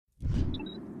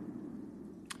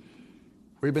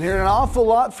We've been hearing an awful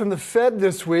lot from the Fed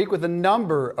this week, with a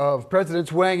number of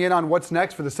presidents weighing in on what's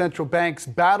next for the central bank's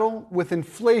battle with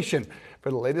inflation.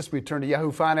 For the latest, we turn to Yahoo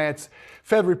Finance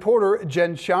Fed reporter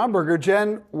Jen Schonberger.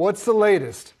 Jen, what's the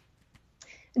latest?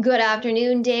 Good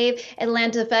afternoon, Dave.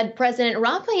 Atlanta Fed President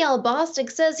Raphael Bostic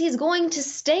says he's going to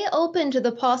stay open to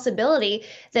the possibility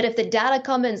that if the data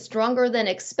come in stronger than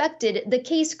expected, the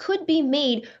case could be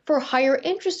made for higher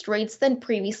interest rates than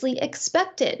previously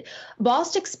expected.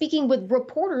 Bostic, speaking with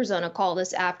reporters on a call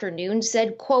this afternoon,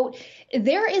 said, quote,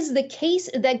 "There is the case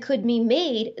that could be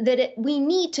made that we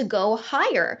need to go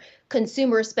higher.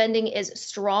 Consumer spending is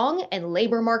strong and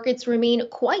labor markets remain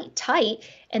quite tight,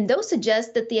 and those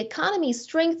suggest that the economy's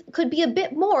strength could be a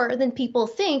bit more than people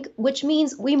think, which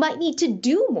means we might need to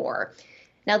do more."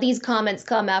 Now, these comments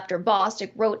come after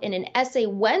Bostic wrote in an essay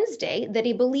Wednesday that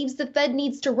he believes the Fed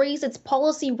needs to raise its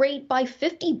policy rate by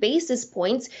 50 basis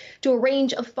points to a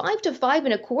range of 5 to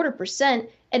 5.25%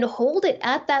 and hold it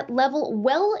at that level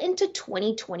well into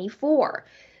 2024.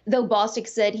 Though Bostic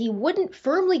said he wouldn't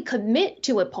firmly commit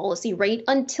to a policy rate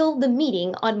until the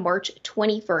meeting on March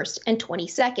 21st and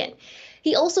 22nd.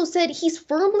 He also said he's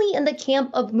firmly in the camp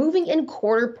of moving in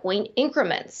quarter-point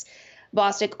increments.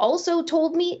 Bostic also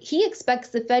told me he expects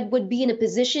the Fed would be in a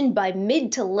position by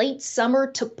mid to late summer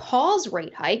to pause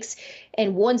rate hikes,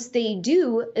 and once they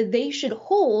do, they should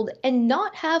hold and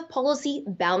not have policy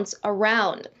bounce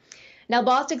around. Now,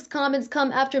 Bostic's comments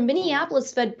come after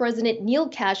Minneapolis Fed President Neel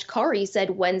Kashkari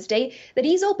said Wednesday that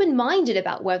he's open-minded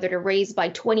about whether to raise by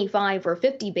 25 or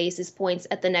 50 basis points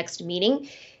at the next meeting.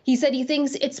 He said he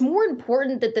thinks it's more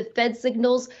important that the Fed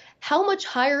signals how much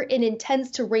higher it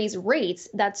intends to raise rates,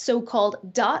 that so-called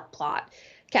dot plot.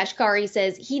 Kashkari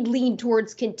says he'd lean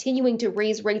towards continuing to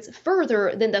raise rates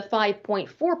further than the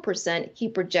 5.4% he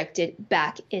projected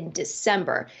back in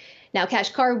December. Now,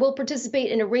 Kashkari will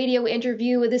participate in a radio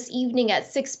interview this evening at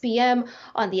 6 p.m.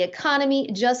 on the economy,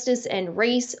 justice, and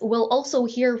race. We'll also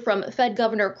hear from Fed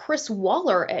Governor Chris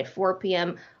Waller at 4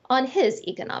 p.m. on his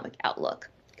economic outlook.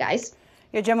 Guys?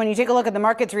 Yeah, Jen, when you take a look at the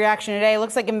market's reaction today, it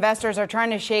looks like investors are trying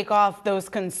to shake off those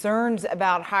concerns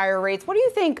about higher rates. What do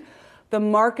you think the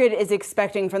market is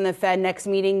expecting from the Fed next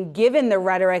meeting, given the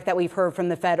rhetoric that we've heard from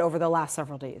the Fed over the last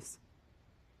several days?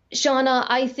 Shauna,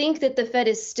 I think that the Fed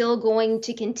is still going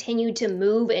to continue to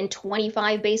move in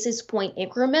 25 basis point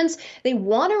increments. They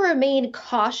want to remain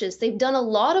cautious. They've done a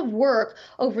lot of work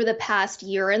over the past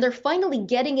year, and they're finally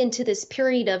getting into this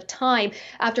period of time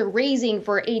after raising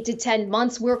for 8 to 10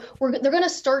 months where they're going to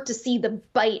start to see the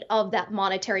bite of that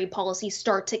monetary policy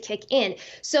start to kick in.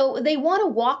 So they want to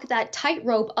walk that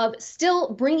tightrope of still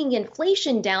bringing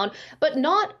inflation down, but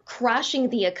not crashing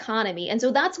the economy. And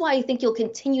so that's why I think you'll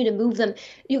continue to move them.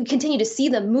 You continue to see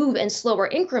them move in slower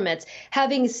increments.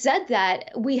 Having said that,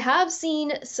 we have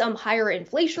seen some higher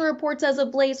inflation reports as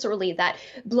of late, certainly that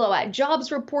blowout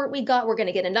jobs report we got. We're going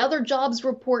to get another jobs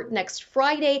report next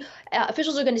Friday.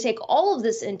 Officials are going to take all of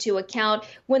this into account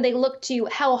when they look to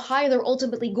how high they're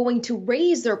ultimately going to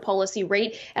raise their policy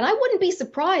rate. And I wouldn't be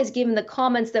surprised, given the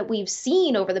comments that we've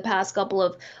seen over the past couple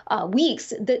of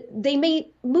weeks, that they may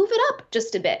move it up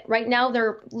just a bit. Right now,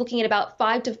 they're looking at about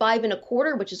 5 to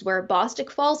 5.25, which is where Bostic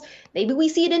falls. Maybe we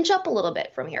see it inch up a little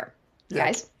bit from here,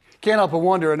 guys. Can't help but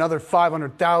wonder another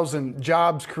 500,000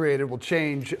 jobs created will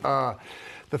change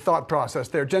the thought process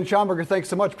there. Jen Schonberger, thanks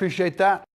so much. Appreciate that.